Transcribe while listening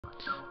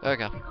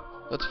Okay,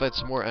 let's fight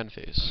some more end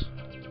phase.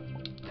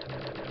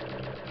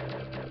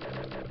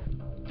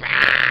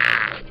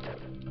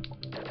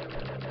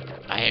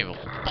 I will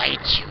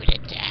bite you to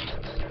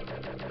death.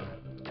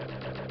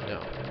 No,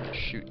 I'm gonna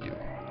shoot you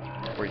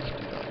before you can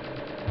do that.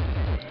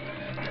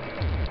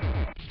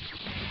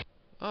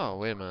 Oh,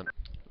 wait a minute.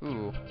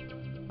 Ooh,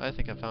 I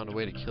think I found a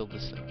way to kill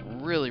this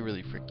thing really,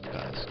 really freaking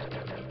fast.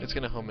 It's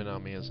gonna home in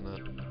on me, isn't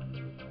it?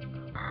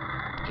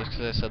 Just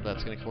because I said that,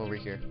 it's gonna come over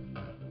here.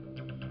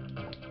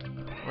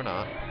 Or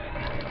not.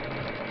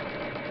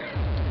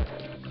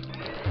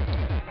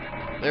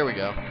 There we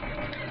go.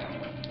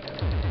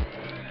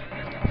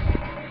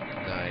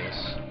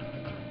 Nice.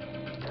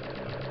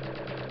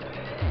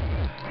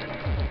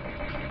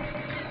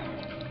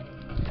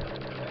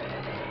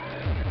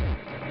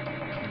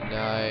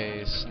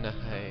 Nice,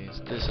 nice.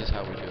 This is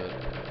how we do it.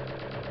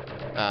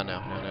 Ah, no,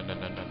 no, no, no,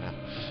 no, no, no.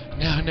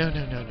 No, no,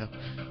 no, no, no.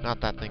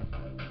 Not that thing.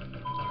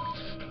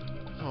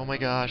 Oh my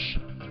gosh.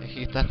 I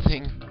hate that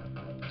thing.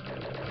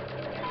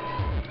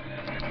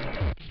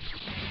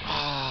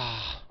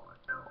 Ah.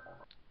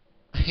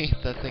 I hate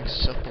that thing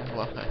so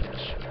much.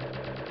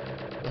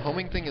 The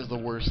homing thing is the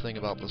worst thing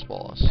about this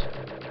boss.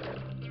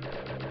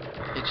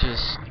 It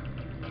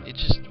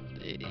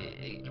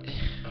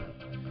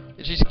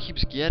just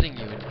keeps getting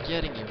you and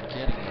getting you and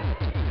getting you.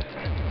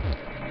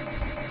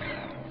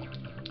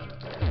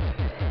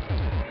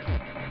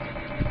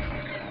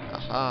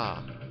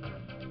 Aha.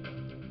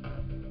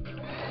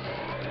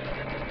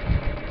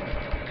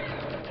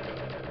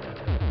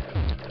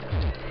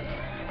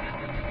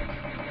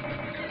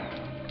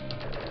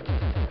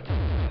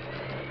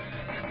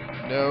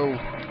 No.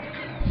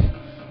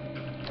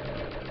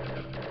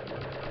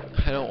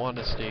 I don't want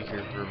to stay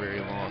here for very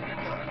long.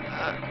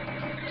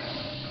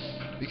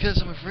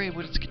 Because I'm afraid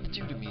what it's going to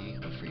do to me.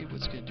 I'm afraid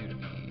what's going to do to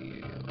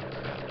me.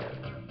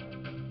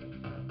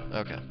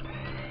 Oh, crap. Okay.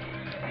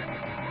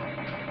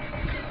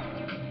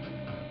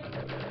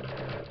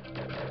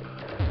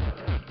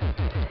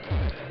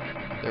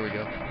 There we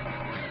go.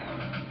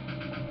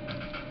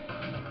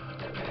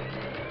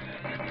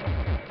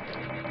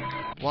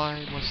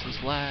 Why must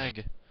this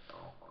lag?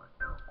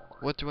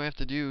 What do I have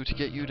to do to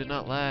get you to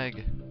not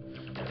lag?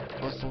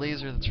 Oh, it's the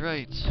laser, that's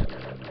right.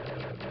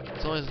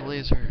 It's always the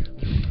laser.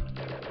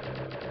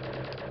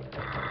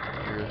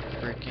 You're a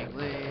freaking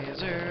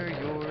laser,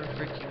 you're a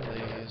freaking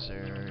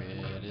laser.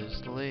 It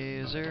is the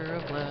laser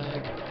of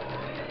lag.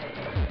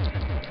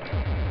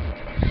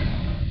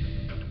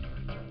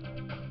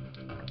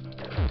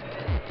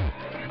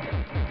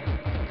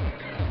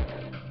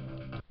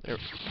 There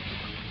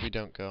we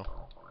don't go.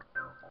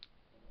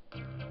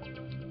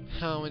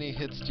 How many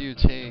hits do you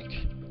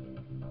take?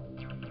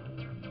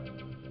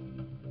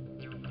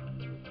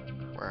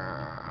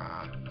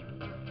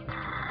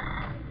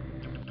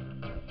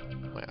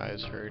 My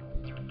eyes hurt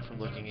from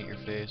looking at your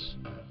face.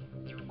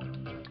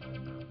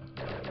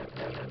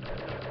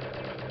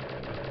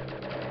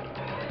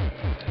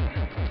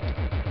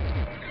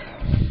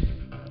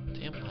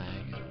 Damn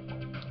lag.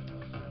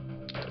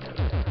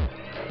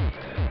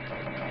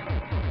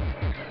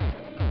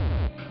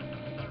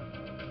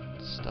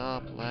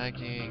 Stop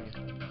lagging.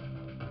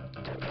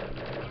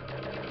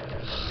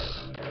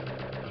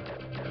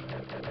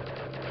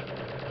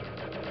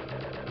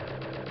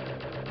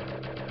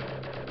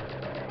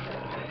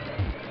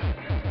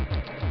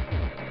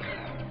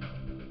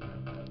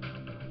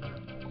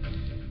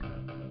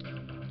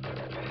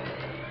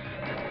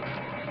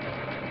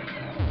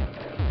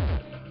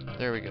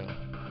 There we go.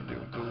 We're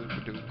doing good,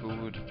 we're doing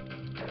good.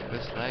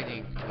 It's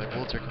lagging. My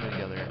bullets are coming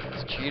together.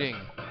 It's cheating.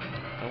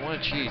 I don't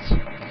want to cheat.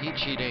 I hate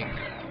cheating.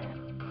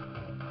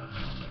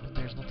 But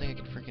there's nothing I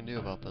can freaking do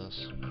about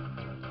this.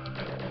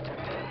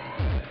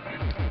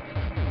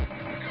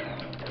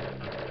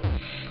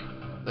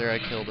 There, I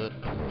killed it.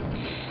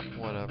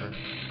 Whatever.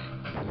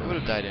 I would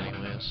have died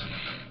anyways.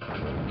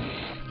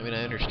 I mean,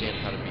 I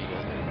understand how to beat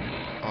it.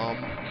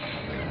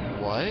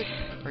 What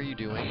are you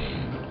doing?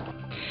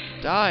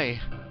 Die!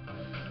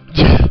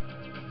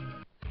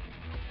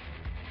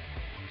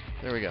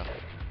 There we go.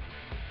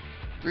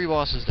 3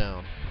 bosses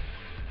down.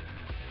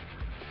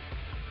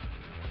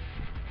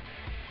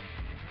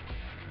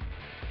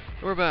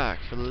 We're back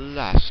for the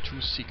last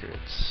 2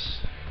 secrets.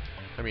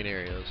 I mean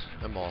areas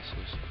and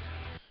bosses.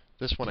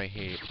 This one I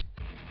hate.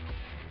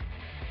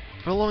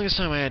 For the longest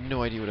time I had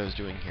no idea what I was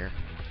doing here.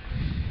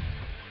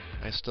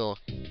 I still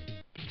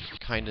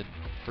kinda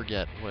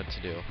forget what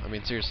to do. I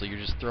mean seriously, you're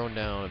just thrown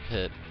down a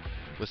pit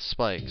with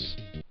spikes.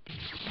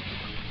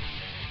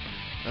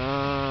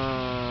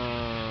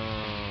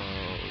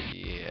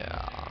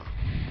 Yeah.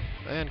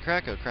 And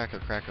Krako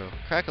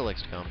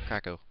likes to come.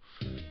 Krako.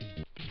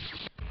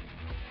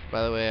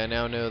 By the way, I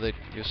now know that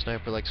your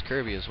sniper likes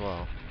Kirby as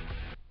well.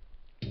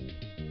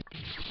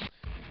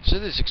 So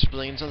this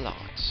explains a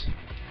lot.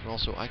 And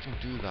also, I can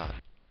do that.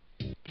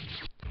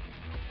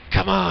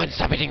 Come on,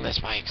 stop hitting the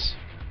spikes!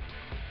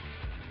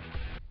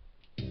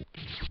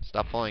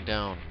 Stop falling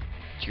down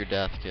to your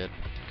death, kid.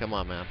 Come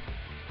on, man.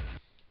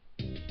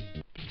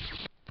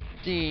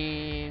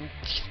 Dean,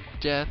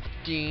 death,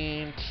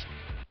 Dean.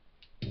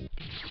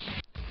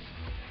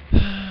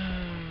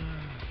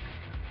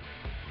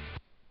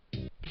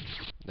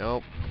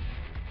 Nope.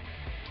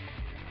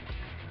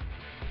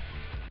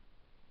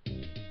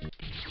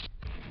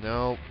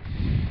 Nope.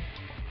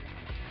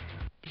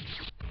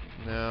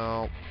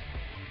 No.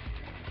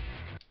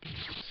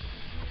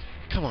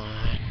 Come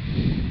on.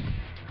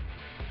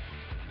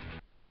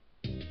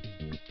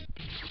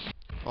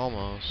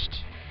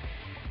 Almost.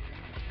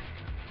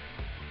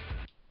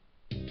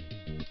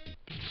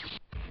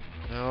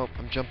 Nope,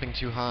 I'm jumping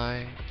too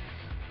high.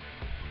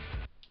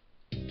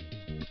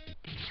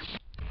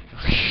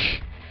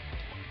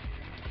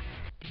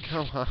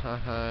 Come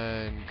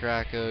on,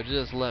 Graco,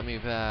 just let me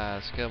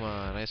pass. Come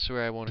on, I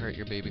swear I won't hurt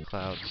your baby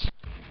clouds.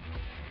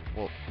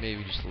 Well,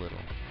 maybe just a little.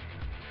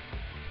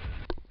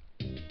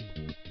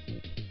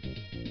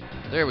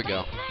 There we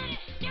go.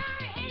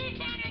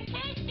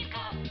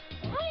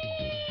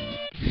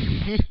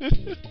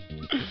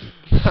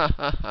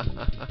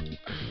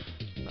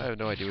 I have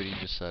no idea what he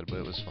just said, but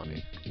it was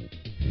funny.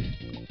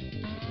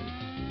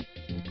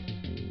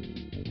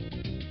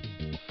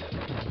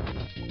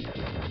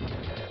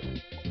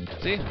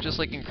 See? Just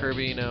like in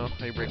Kirby, you know,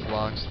 how you break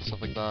blocks and stuff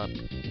like that.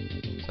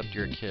 Except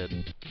you're a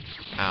kid.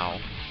 Ow.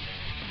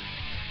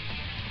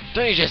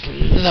 Don't you just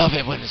love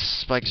it when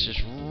spikes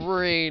just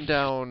rain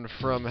down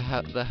from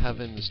the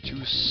heavens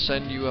to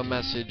send you a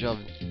message of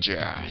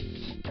death?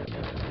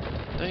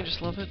 Don't you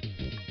just love it?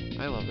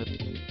 I love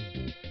it.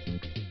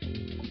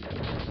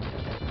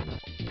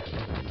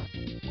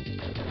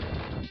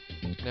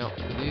 Now,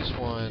 for these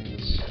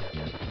ones,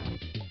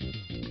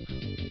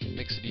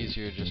 makes it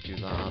easier to just do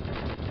that.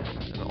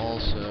 And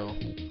also,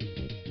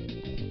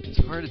 it's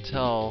hard to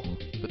tell,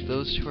 but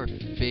those two are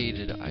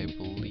faded, I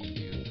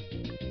believe.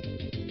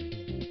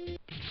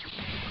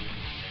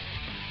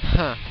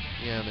 Huh.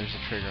 Yeah, there's a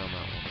trigger on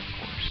that one, of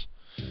course.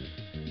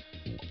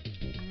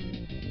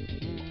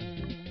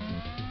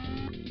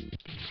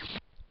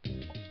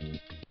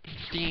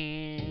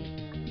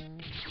 Ding,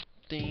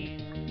 ding,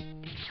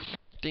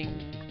 ding,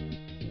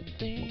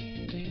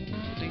 ding, ding,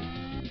 ding.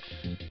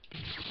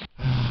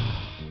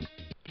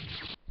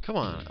 Come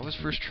on, I was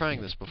first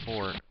trying this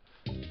before.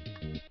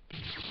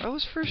 I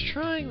was first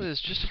trying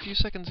this just a few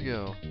seconds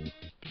ago.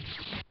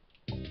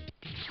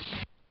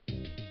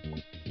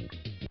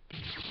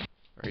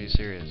 Are you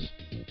serious?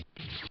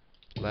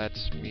 Let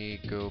me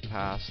go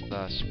past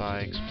the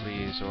spikes,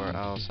 please, or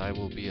else I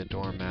will be a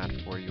doormat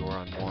for your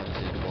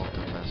unwanted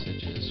welcome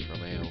messages from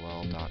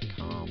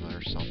AOL.com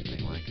or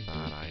something like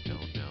that. I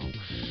don't know.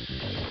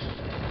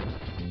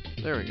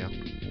 There we go.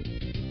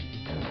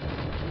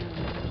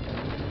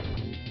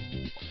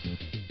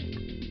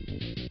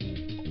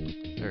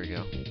 There we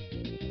go.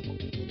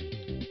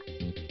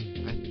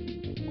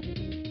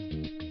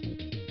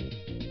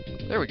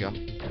 There we go.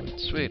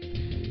 Sweet.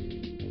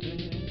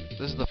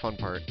 This is the fun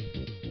part.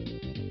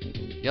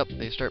 Yep,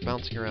 they start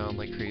bouncing around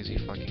like crazy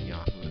fucking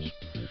yahoos.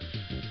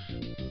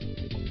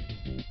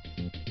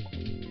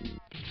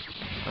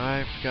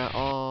 I forgot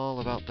all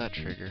about that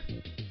trigger.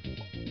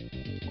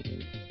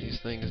 These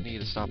things need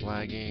to stop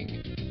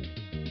lagging.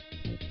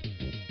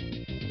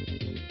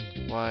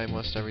 Why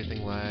must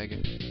everything lag?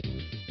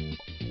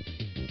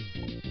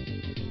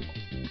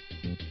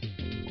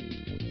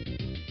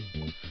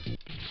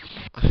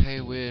 I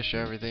wish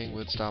everything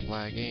would stop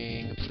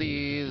lagging,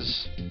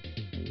 please.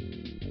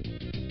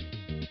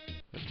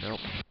 But nope.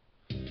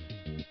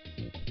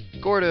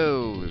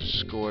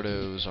 Gordos!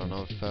 Gordos are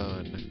not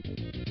fun.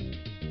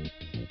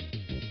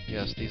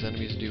 Yes, these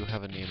enemies do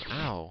have a name.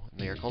 Ow! And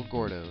they are called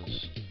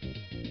Gordos.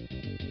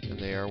 And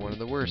they are one of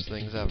the worst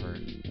things ever.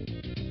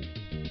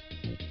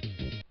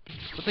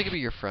 But they could be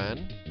your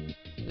friend.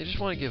 They just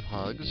want to give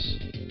hugs.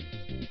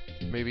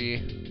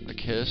 Maybe a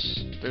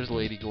kiss. There's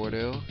Lady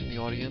Gordo in the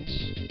audience.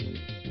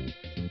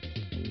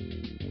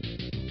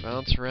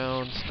 Bounce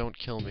around, don't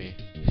kill me.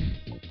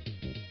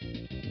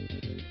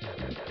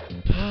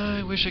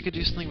 I wish I could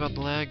do something about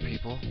the lag,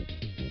 people.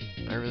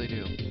 I really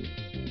do.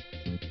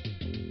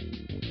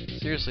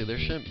 Seriously, there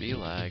shouldn't be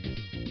lag,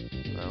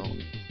 though.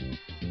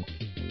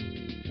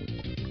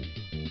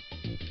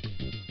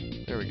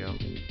 There we go.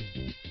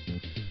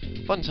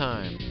 Fun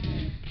time.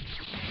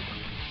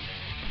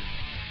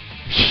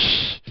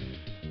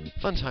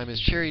 Fun time is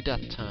cherry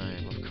death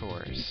time, of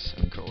course,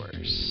 of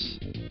course.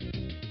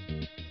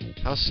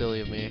 How silly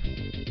of me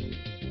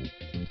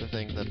to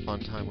think that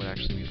fun time would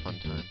actually be fun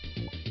time.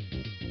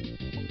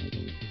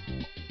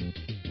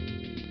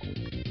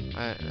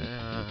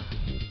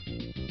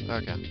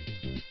 Okay.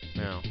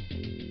 Now.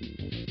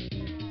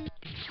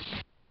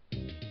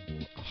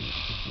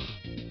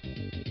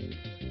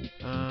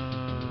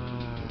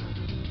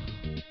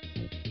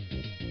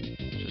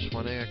 Just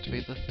want to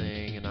activate the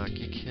thing and not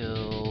get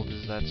killed.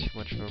 Is that too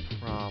much of a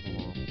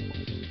problem?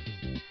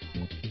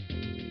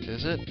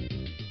 Is it?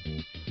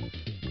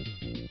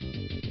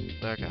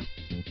 Okay.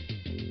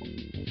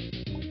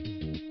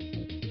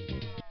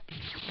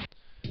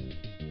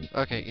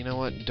 Okay, you know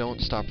what? Don't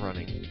stop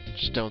running.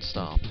 Just don't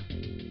stop.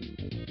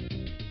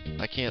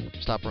 I can't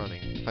stop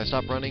running. If I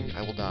stop running,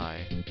 I will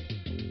die.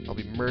 I'll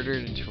be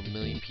murdered into a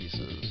million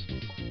pieces.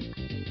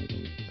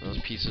 And those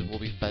pieces will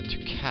be fed to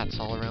cats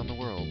all around the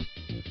world.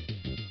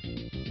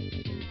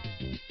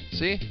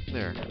 See?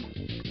 There.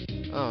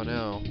 Oh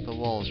no, the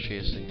wall's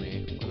chasing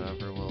me.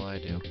 Whatever will I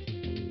do?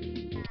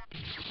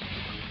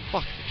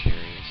 Fuck the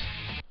cherries.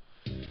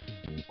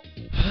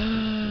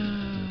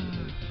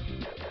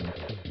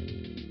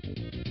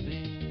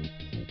 Ding,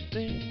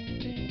 ding,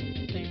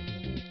 ding, ding.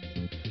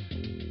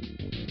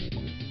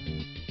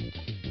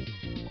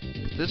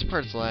 If this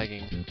part's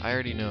lagging, I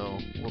already know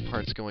what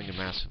part's going to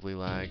massively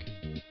lag.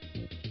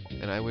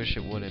 And I wish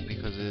it wouldn't,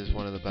 because it is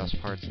one of the best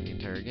parts in the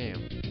entire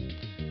game.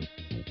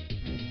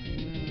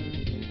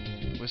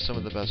 With some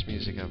of the best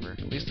music ever.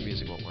 At least the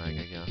music won't lag,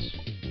 I guess.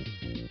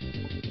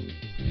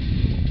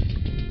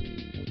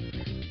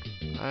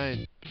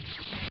 I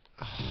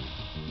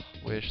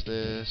wish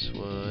this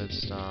would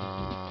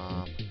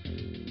stop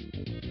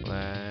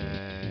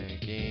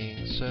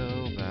lagging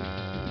so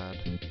bad.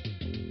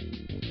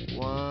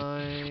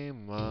 Why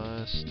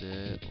must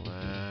it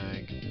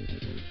lag?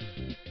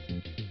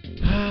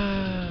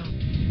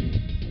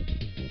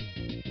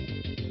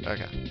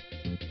 Okay,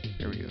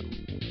 here we go.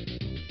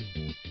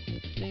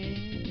 Ding,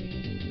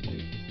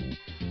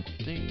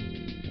 ding,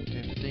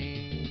 ding, ding,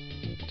 ding,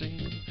 ding.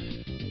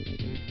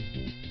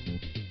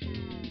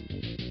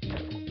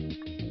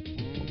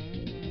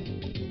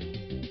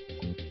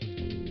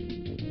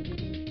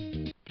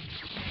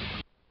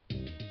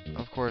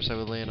 Of course, I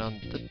would land on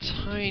the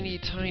tiny,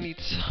 tiny,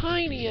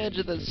 tiny edge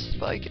of the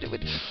spike, and it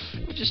would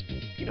just,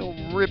 you know,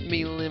 rip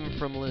me limb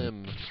from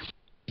limb.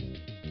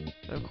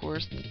 And of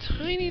course, the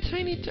tiny,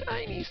 tiny,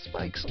 tiny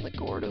spikes on the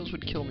Gordos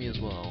would kill me as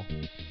well.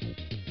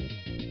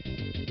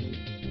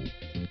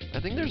 I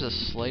think there's a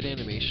slight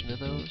animation to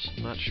those.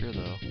 I'm not sure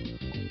though.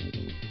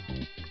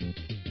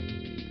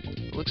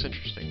 It looks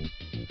interesting.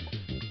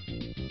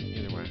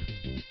 Either way.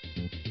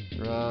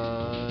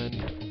 Run.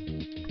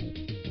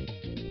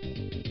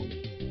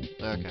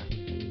 Okay.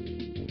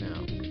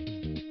 Now.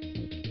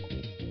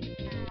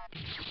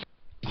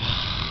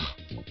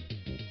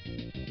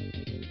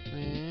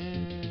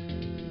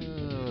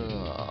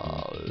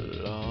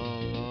 La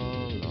la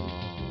la.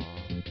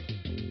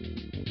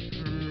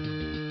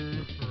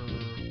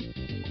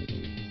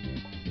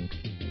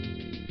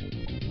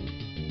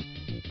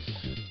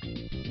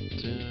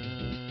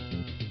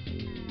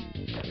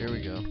 Here we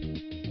go.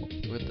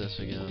 With this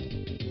again.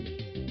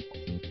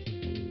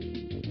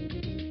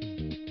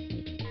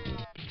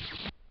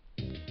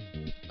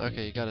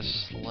 Okay, you got a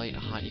slight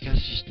hot. You gotta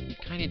just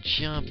kind of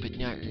jump, but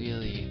not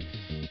really.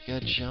 You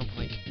gotta jump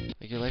like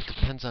your life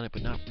depends on it,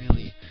 but not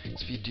really.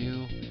 Because if you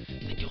do,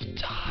 then you'll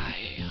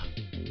die.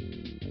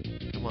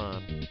 Come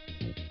on.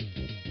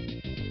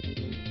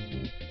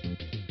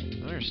 I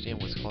don't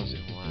understand what's causing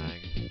the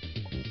lag.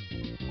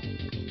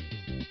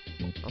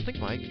 I don't think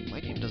my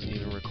game doesn't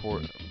even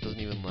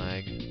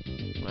lag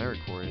when I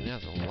record, and it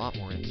has a lot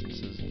more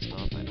instances and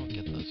stuff. I don't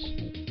get this.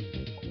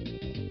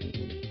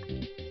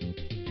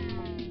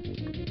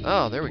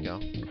 Oh, there we go.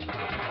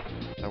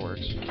 That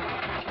works.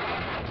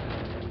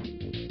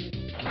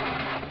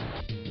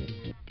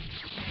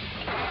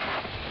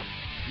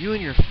 You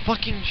and your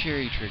fucking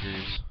cherry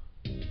triggers.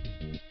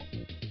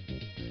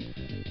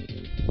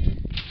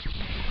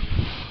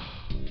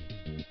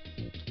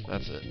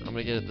 That's it. I'm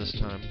gonna get it this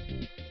time.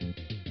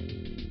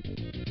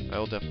 I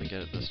will definitely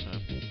get it this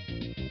time.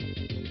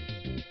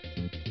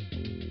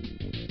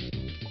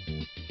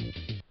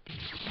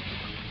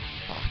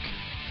 Fuck.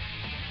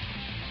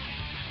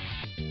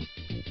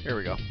 Here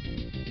we go.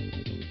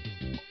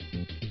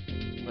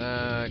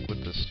 Back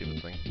with this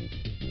stupid thing.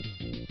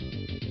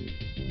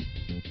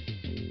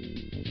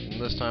 And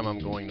this time I'm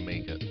going to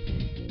make it.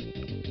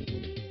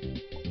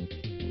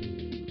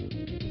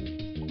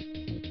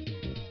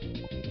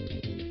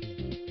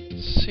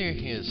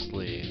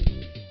 Seriously.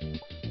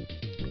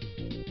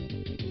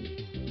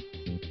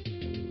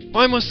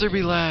 Why must there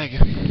be lag?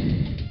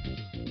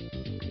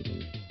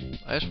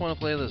 I just want to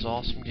play this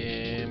awesome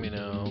game, you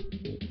know.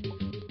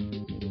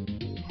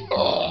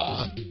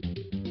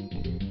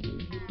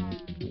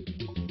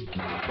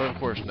 But of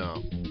course,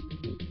 no.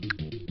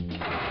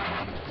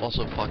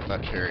 Also, fuck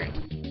that cherry.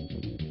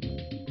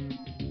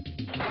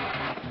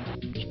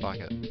 Just fuck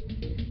it.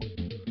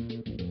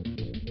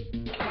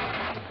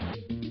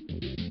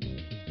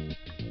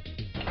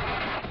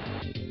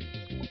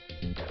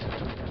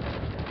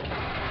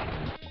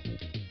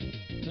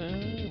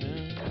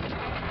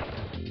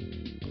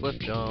 Cliff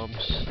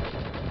jumps.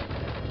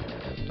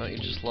 Don't you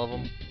just love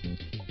them?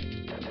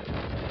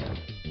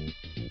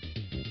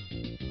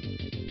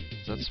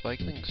 Is that spike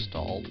thing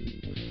stalled?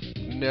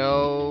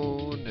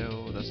 No,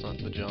 no, that's not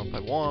the jump I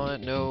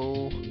want.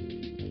 No.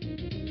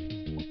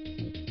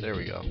 There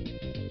we go.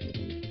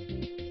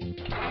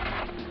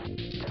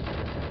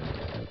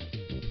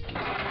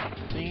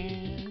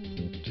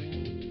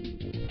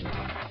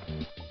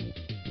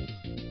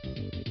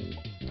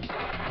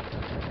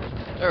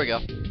 There we go.